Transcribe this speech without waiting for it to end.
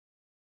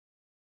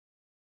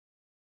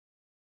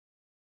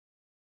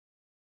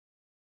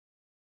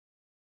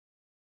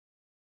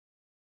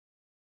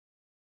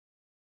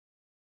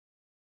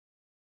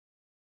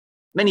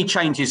Many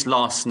changes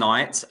last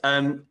night,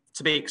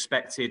 to be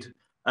expected,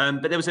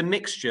 but there was a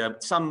mixture.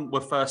 Some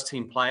were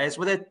first-team players.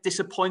 Were there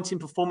disappointing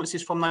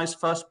performances from those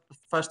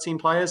first-team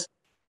players?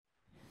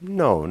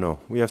 No.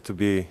 We have to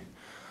be,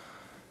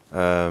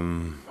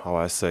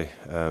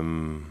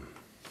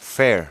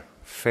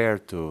 fair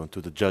to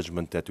the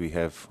judgment that we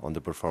have on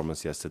the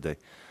performance yesterday.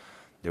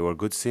 There were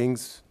good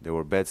things, there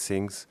were bad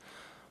things,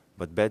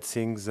 but bad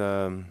things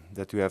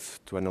that we have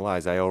to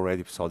analyze. I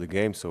already saw the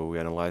game, so we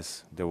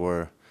analyzed. There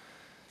were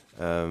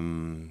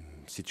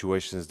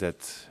situations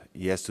that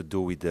he has to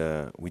do with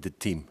the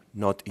team,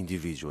 not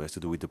individual. It has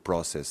to do with the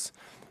process.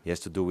 It has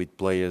to do with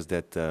players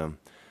that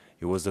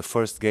it was the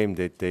first game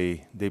that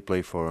they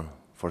play for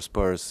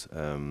Spurs,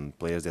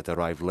 players that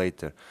arrived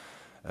later,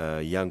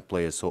 young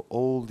players. So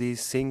all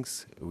these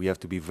things, we have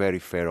to be very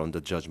fair on the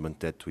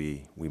judgment that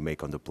we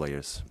make on the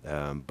players.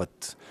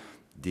 But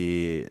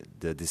the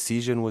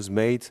decision was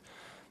made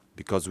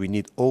because we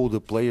need all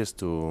the players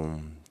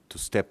to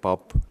step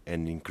up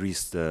and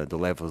increase the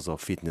levels of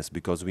fitness,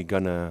 because we're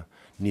gonna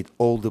need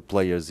all the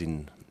players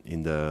in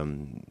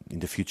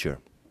the future,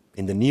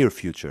 in the near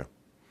future.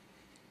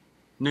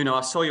 Nuno,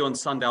 I saw you on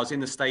Sunday. I was in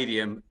the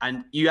stadium,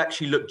 and you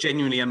actually looked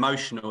genuinely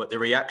emotional at the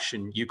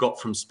reaction you got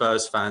from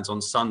Spurs fans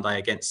on Sunday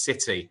against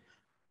City.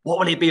 What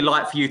will it be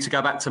like for you to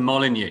go back to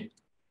Molineux?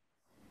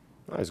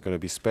 It's going to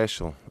be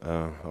special.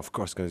 Of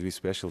course, it's going to be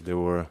special. There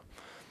were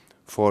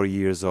 4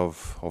 years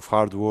of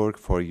hard work,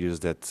 4 years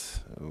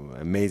that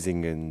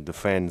amazing, and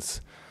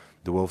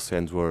the Wolves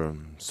fans were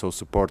so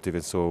supportive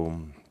and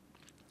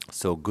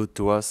so good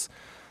to us,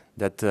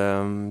 that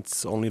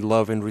it's only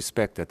love and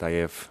respect that I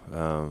have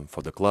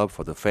for the club,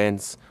 for the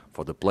fans,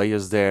 for the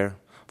players there,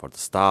 for the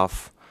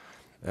staff,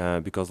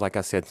 because like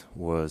I said,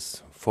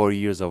 was 4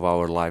 years of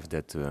our life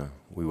that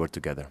we were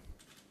together.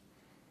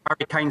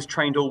 Harry Kane's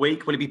trained all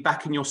week. Will he be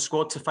back in your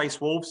squad to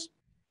face Wolves?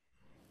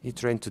 He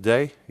trained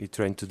today. He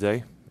trained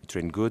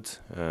good.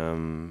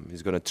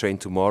 He's going to train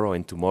tomorrow,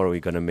 and tomorrow we're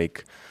going to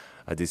make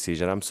a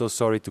decision. I'm so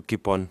sorry to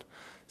keep on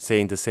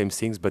saying the same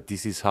things, but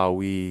this is how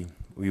we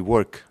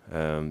work.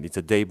 It's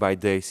a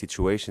day-by-day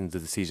situation. The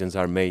decisions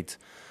are made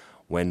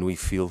when we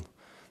feel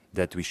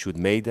that we should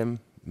make them,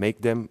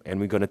 and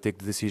we're going to take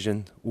the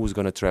decision who's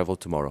going to travel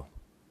tomorrow.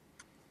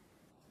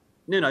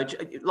 Nuno,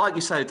 like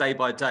you say, day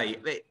by day,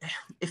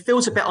 it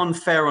feels a bit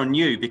unfair on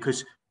you,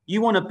 because you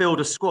want to build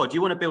a squad,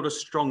 you want to build a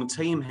strong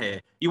team here,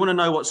 you want to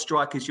know what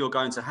strikers you're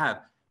going to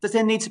have. Does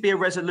there need to be a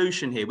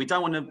resolution here? We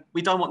don't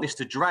want this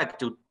to drag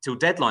till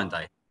deadline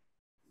day.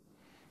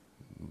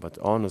 But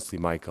honestly,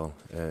 Michael,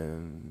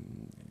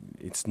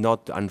 it's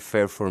not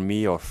unfair for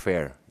me or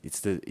fair. It's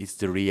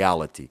the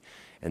reality,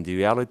 and the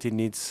reality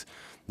needs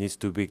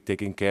to be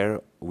taken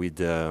care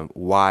with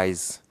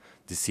wise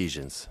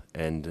decisions.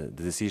 And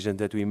the decision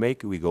that we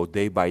make, we go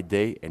day by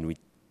day, and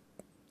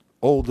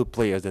all the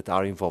players that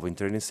are involved in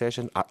training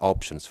session are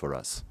options for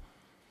us.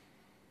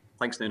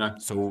 Thanks, Nuno.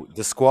 So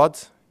the squad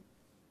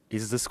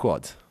is the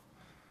squad.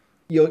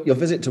 Your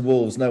visit to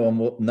Wolves, no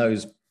one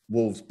knows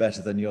Wolves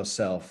better than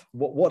yourself.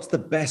 What's the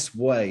best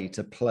way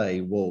to play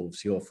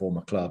Wolves, your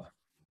former club?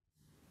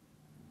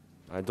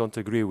 I don't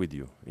agree with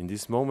you. In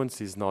these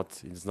moments, it's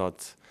not.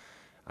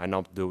 I'm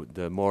not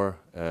the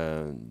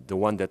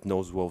one that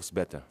knows Wolves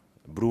better.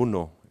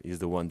 Bruno is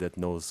the one that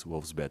knows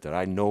Wolves better.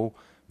 I know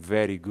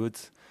very good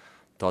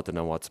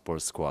Tottenham Hotspur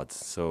squad.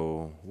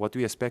 So what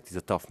we expect is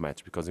a tough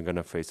match, because we're going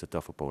to face a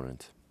tough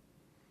opponent.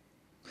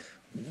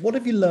 What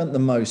have you learned the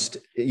most?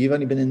 You've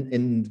only been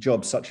in the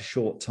job such a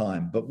short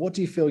time, but what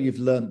do you feel you've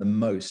learned the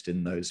most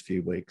in those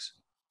few weeks?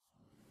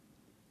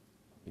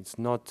 It's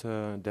not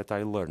that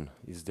I learn,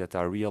 it's that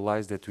I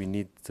realize that we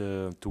need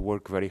to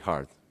work very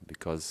hard,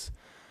 because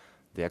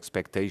the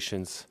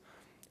expectations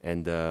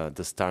and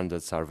the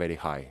standards are very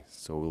high.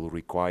 So we'll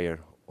require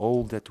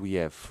all that we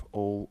have,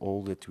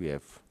 all that we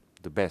have,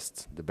 the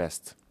best.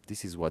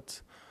 This is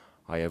what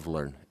I have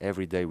learned.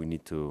 Every day we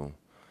need to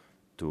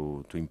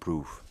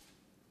improve.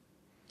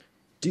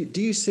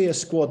 Do you see a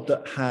squad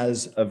that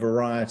has a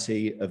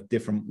variety of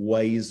different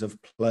ways of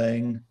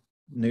playing,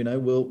 Nuno?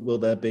 Will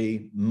there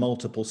be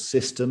multiple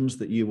systems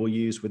that you will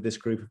use with this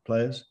group of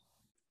players?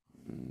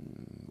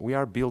 We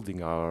are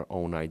building our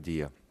own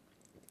idea,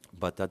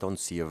 but I don't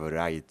see a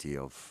variety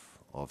of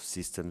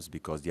systems,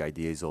 because the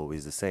idea is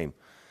always the same.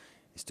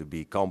 It's to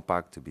be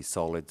compact, to be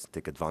solid,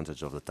 take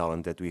advantage of the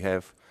talent that we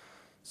have.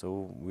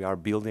 So we are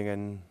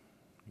building,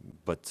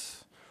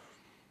 but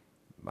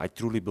I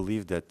truly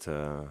believe that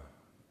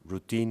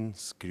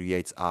routines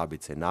creates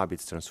habits, and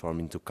habits transform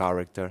into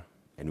character,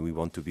 and we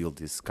want to build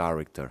this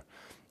character.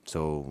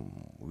 So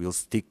we'll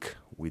stick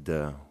with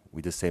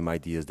the same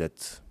ideas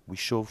that we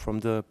showed from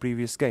the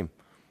previous game.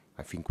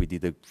 I think we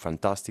did a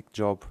fantastic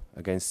job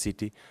against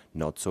City,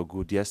 not so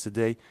good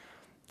yesterday.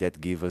 That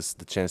gave us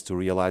the chance to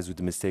realize with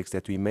the mistakes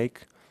that we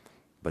make,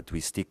 but we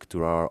stick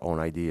to our own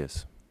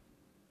ideas.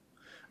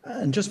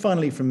 And just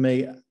finally from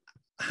me,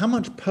 how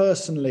much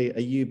personally are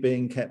you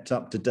being kept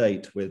up to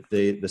date with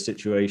the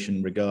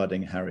situation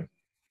regarding Harry?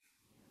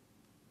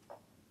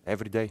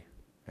 Every day.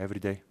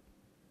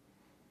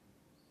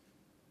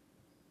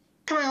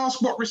 Can I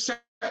ask what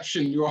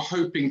reception you're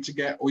hoping to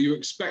get or you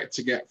expect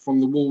to get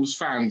from the Wolves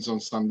fans on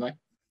Sunday?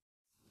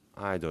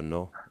 I don't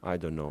know.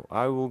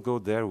 I will go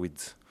there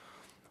with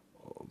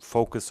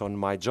focus on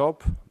my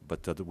job,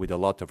 but with a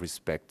lot of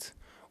respect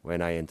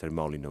when I enter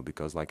Molineux,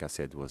 because like I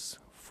said, it was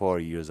 4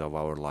 years of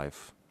our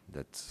life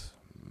that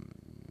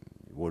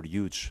were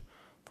huge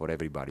for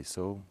everybody.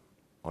 So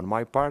on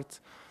my part,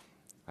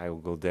 I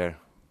will go there,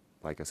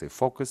 like I say,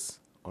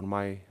 focus on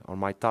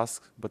my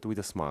task, but with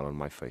a smile on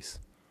my face.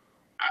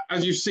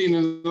 As you've seen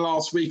in the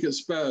last week at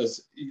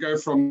Spurs, you go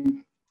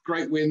from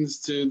great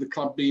wins to the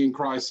club being in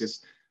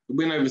crisis, the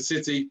win over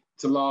City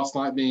to last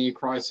night being in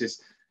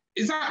crisis.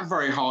 Is that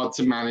very hard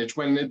to manage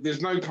when there's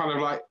no kind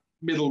of like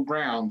middle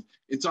ground?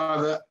 It's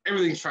either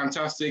everything's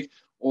fantastic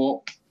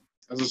or,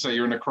 as I say,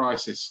 you're in a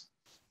crisis.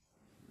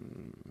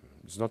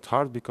 It's not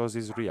hard because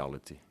it's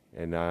reality,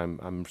 and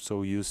I'm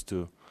so used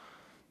to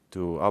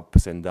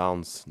ups and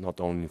downs, not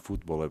only in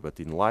football but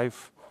in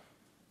life,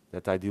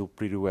 that I deal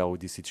pretty well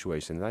with this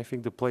situation. And I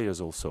think the players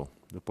also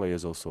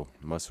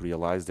must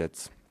realize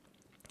that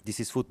this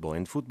is football,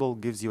 and football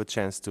gives you a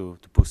chance to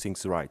put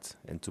things right.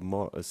 And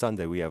tomorrow,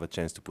 Sunday, we have a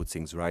chance to put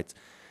things right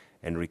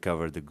and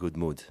recover the good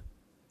mood.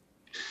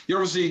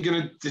 You're obviously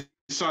going to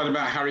decide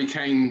about Harry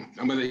Kane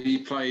and whether he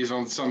plays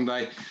on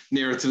Sunday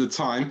nearer to the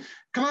time.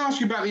 Can I ask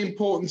you about the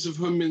importance of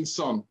Heung-min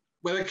Son?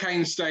 Whether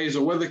Kane stays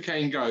or whether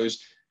Kane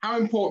goes, how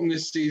important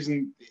this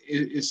season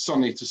is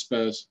Sonny to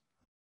Spurs?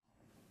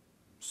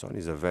 Son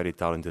is a very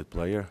talented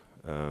player,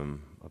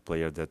 a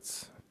player that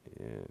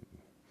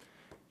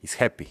is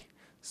happy.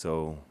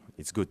 So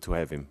it's good to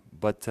have him.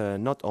 But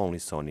not only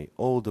Sonny,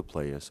 all the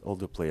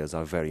players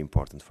are very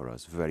important for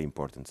us, very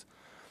important.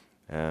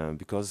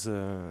 Because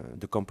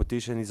the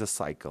competition is a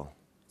cycle.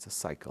 It's a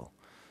cycle.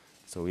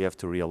 So we have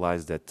to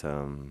realize that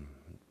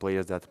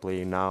players that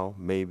play now,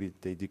 maybe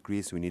they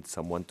decrease, we need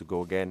someone to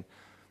go again.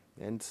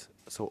 And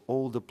so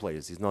all the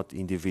players, it's not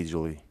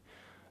individually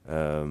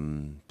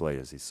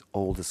players, it's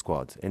all the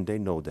squad, and they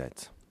know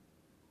that.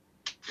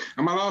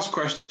 And my last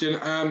question,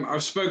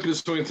 I've spoken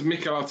to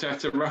Mikel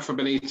Arteta, Rafa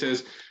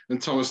Benitez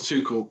and Thomas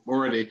Tuchel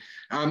already.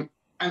 And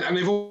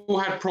they've all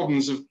had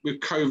problems with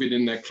COVID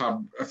in their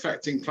club,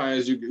 affecting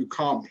players who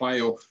can't play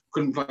or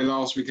couldn't play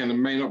last weekend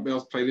and may not be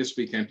able to play this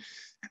weekend.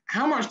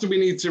 How much do we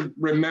need to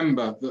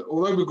remember that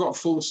although we've got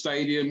full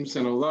stadiums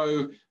and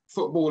although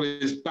football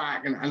is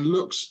back and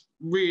looks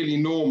really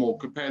normal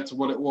compared to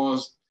what it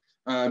was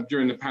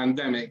during the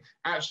pandemic,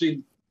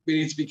 actually we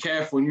need to be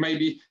careful and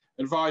maybe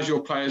advise your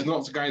players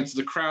not to go into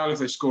the crowd if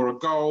they score a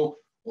goal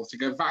or to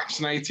get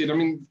vaccinated? I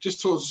mean,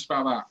 just talk to us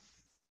about that.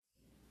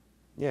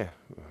 Yeah,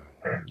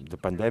 the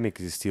pandemic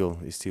is still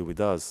with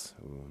us,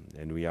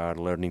 and we are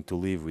learning to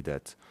live with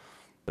that.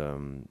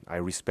 I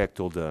respect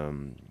all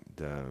the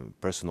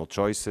personal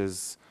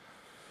choices.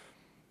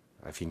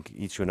 I think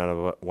each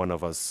one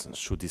of us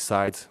should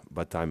decide,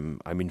 but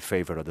I'm in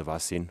favor of the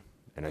vaccine,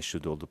 and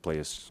all the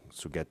players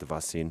should get the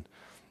vaccine.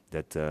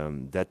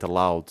 That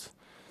allowed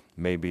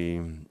maybe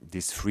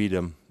this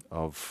freedom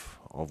of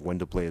when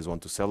the players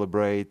want to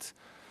celebrate.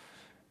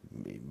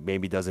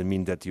 Maybe doesn't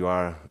mean that you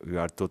are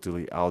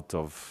totally out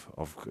of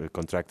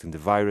contracting the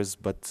virus,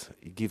 but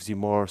it gives you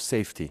more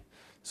safety.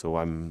 So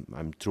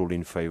I'm truly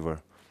in favor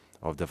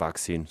of the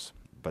vaccines.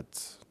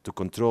 But to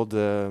control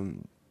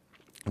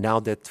now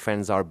that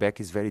fans are back,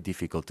 it's very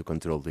difficult to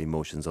control the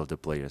emotions of the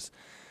players.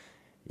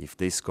 If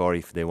they score,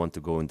 if they want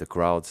to go in the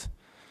crowd,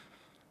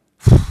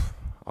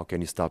 how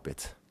can you stop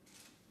it?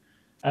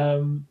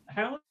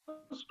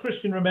 How's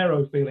Christian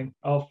Romero feeling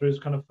after his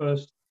kind of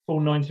first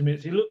full 90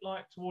 minutes? He looked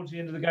like towards the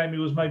end of the game he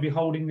was maybe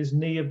holding his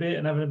knee a bit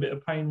and having a bit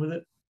of pain with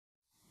it.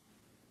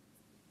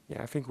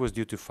 Yeah, I think it was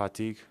due to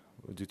fatigue.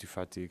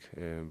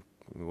 It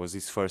was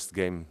his first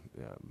game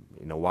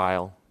in a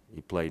while.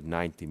 He played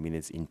 90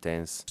 minutes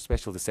intense,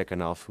 especially the second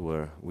half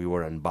where we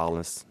were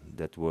unbalanced.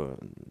 That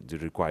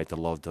required a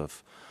lot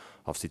of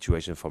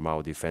situation from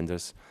our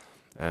defenders.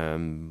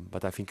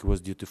 But I think it was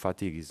due to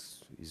fatigue.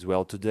 He's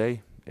well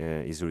today.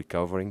 He's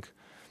recovering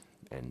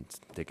and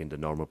taking the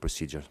normal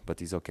procedure, but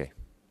he's okay.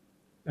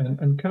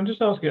 And can I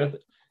just ask you, I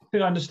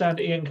think I understand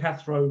Ian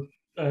Cathro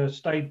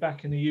stayed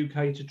back in the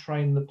UK to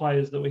train the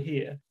players that were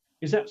here.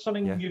 Is that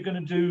something you're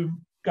going to do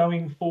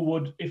going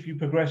forward if you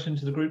progress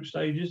into the group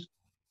stages?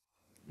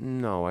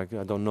 No, I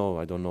don't know.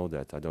 I don't know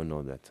that.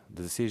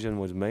 The decision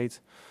was made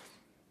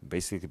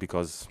basically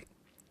because,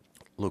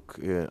 look,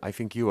 I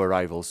think you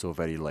arrive also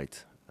very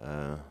late.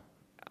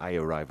 I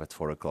arrive at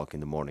 4 o'clock in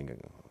the morning,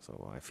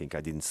 so I think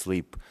I didn't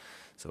sleep.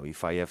 So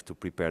if I have to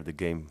prepare the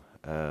game,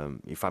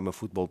 if I'm a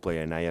football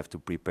player and I have to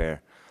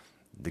prepare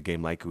the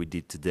game like we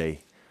did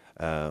today,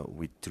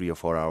 with 3 or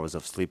 4 hours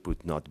of sleep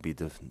would not be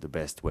the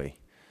best way.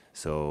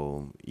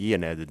 So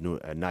Ian had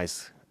a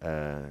nice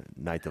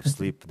night of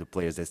sleep. The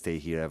players that stay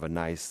here have a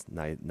nice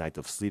night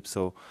of sleep.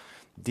 So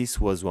this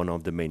was one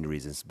of the main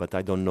reasons. But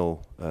I don't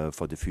know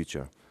for the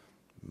future.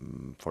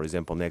 For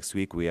example, next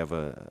week we have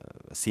a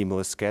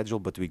similar schedule,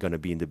 but we're going to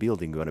be in the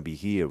building. We're going to be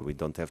here. We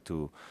don't have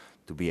to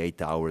be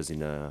 8 hours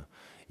in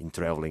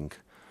traveling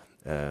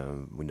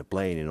when the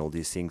plane and all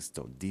these things.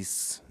 So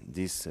this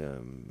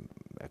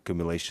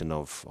accumulation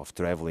of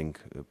traveling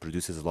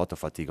produces a lot of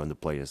fatigue on the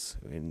players,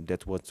 and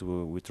that's what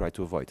we try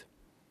to avoid.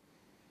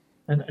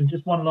 And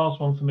just one last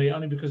one for me,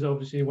 only because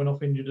obviously he went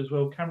off injured as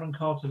well. Cameron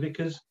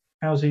Carter-Vickers,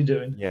 how's he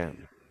doing? Yeah,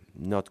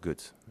 not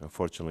good.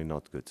 Unfortunately,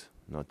 not good.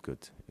 Not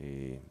good.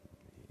 He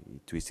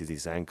twisted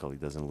his ankle. It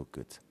doesn't look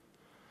good.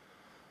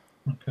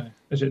 Okay.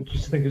 Do you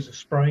think it's a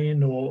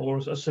sprain or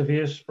a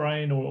severe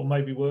sprain or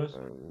maybe worse?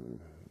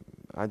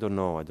 I don't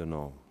know. We're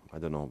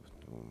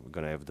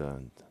gonna have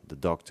the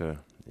doctor.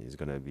 He's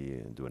gonna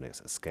be doing a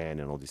scan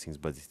and all these things,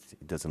 but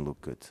it doesn't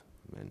look good.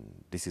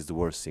 And this is the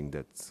worst thing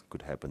that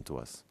could happen to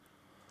us.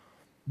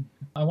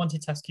 I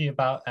wanted to ask you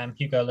about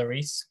Hugo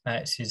Lloris.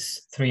 It's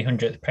his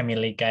 300th Premier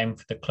League game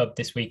for the club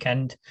this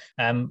weekend.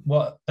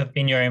 What have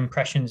been your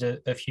impressions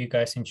of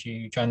Hugo since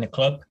you joined the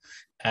club?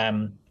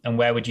 And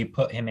where would you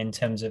put him in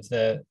terms of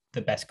the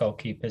best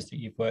goalkeepers that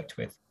you've worked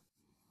with?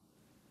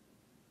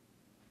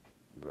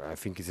 I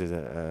think it's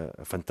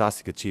a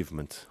fantastic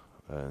achievement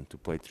to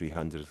play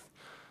 300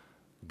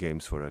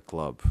 games for a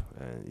club.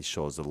 It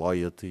shows the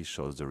loyalty,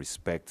 shows the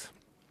respect.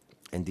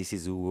 And this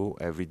is Hugo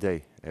every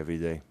day.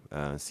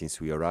 Since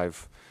we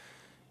arrived,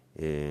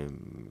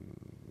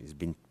 he's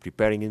been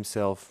preparing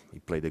himself. He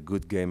played a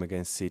good game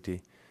against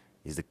City.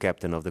 He's the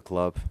captain of the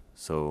club,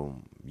 so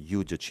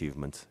huge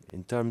achievement.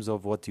 In terms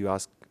of what you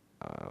ask,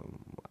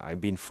 I've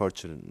been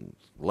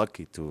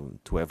lucky to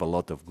have a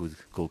lot of good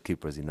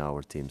goalkeepers in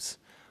our teams.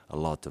 A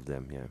lot of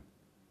them, yeah.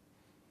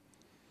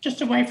 Just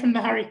away from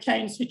the Harry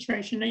Kane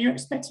situation, are you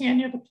expecting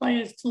any other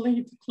players to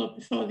leave the club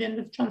before the end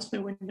of the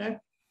transfer window?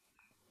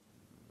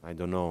 I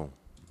don't know.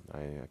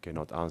 I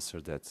cannot answer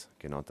that.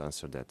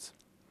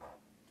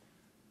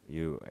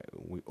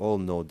 We all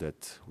know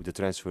that with the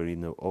transfer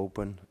window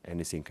open,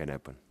 anything can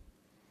happen.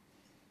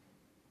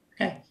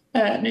 Okay.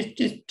 And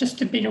it's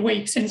just been a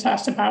week since I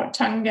asked about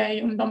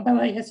Tanguy and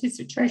Ndombele. Has his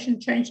situation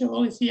changed at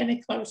all? Is he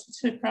any closer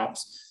to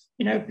perhaps,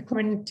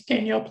 becoming to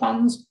getting your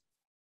plans?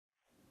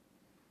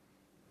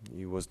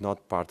 He was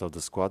not part of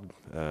the squad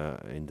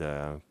in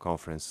the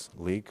Conference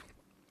League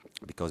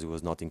because he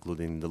was not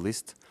included in the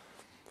list.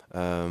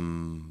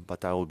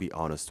 But I will be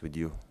honest with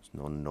you,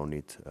 no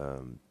need.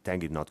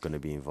 Tanguy is not going to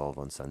be involved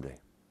on Sunday.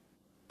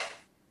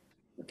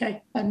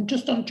 Okay, and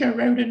just on Joe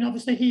Rodon,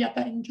 obviously he had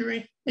that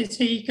injury. Is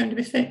he going to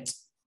be fit?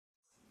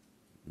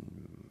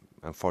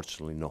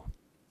 Unfortunately, no.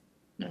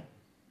 No.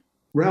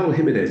 Raul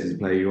Jimenez is a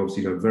player you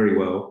obviously know very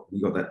well. He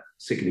got that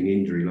sickening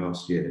injury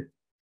last year.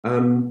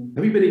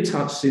 Have you been in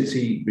touch since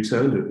he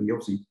returned? He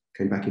obviously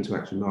came back into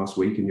action last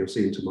week and you'll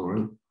see him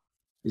tomorrow.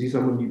 Is he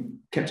someone you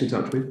kept in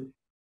touch with?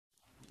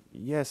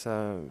 Yes.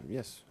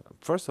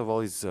 First of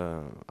all, I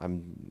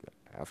think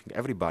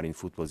everybody in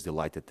football is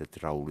delighted that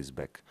Raul is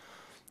back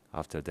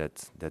after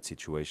that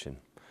situation,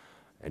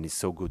 and it's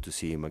so good to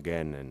see him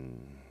again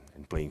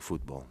and playing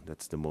football.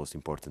 That's the most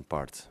important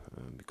part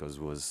because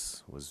it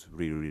was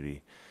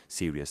really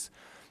serious.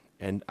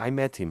 And I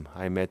met him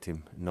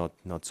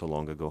not so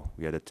long ago.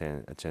 We had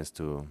a chance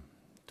to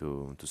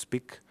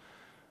speak.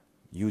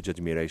 Huge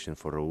admiration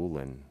for Raul,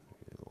 and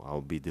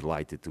I'll be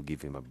delighted to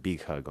give him a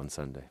big hug on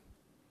Sunday.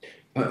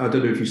 I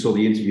don't know if you saw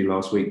the interview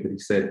last week, but he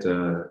said,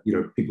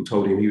 people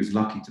told him he was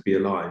lucky to be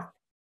alive.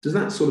 Does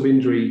that sort of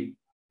injury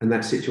and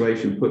that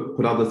situation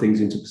put other things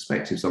into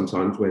perspective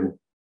sometimes when,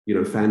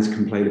 fans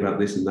complain about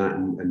this and that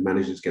and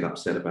managers get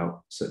upset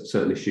about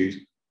certain issues?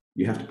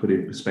 You have to put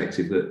in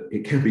perspective that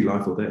it can be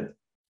life or death.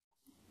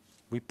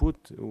 We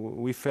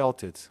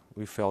felt it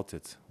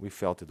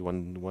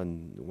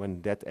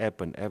when that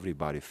happened.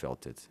 Everybody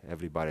felt it.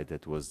 Everybody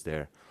that was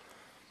there,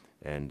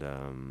 and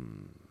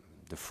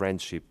the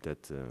friendship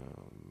that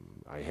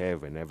I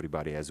have and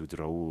everybody has with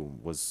Raul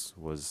was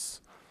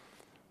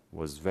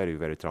very,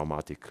 very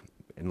traumatic.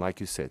 And like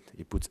you said,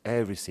 it puts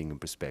everything in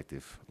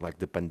perspective. Like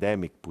the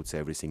pandemic puts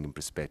everything in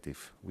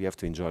perspective. We have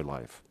to enjoy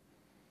life.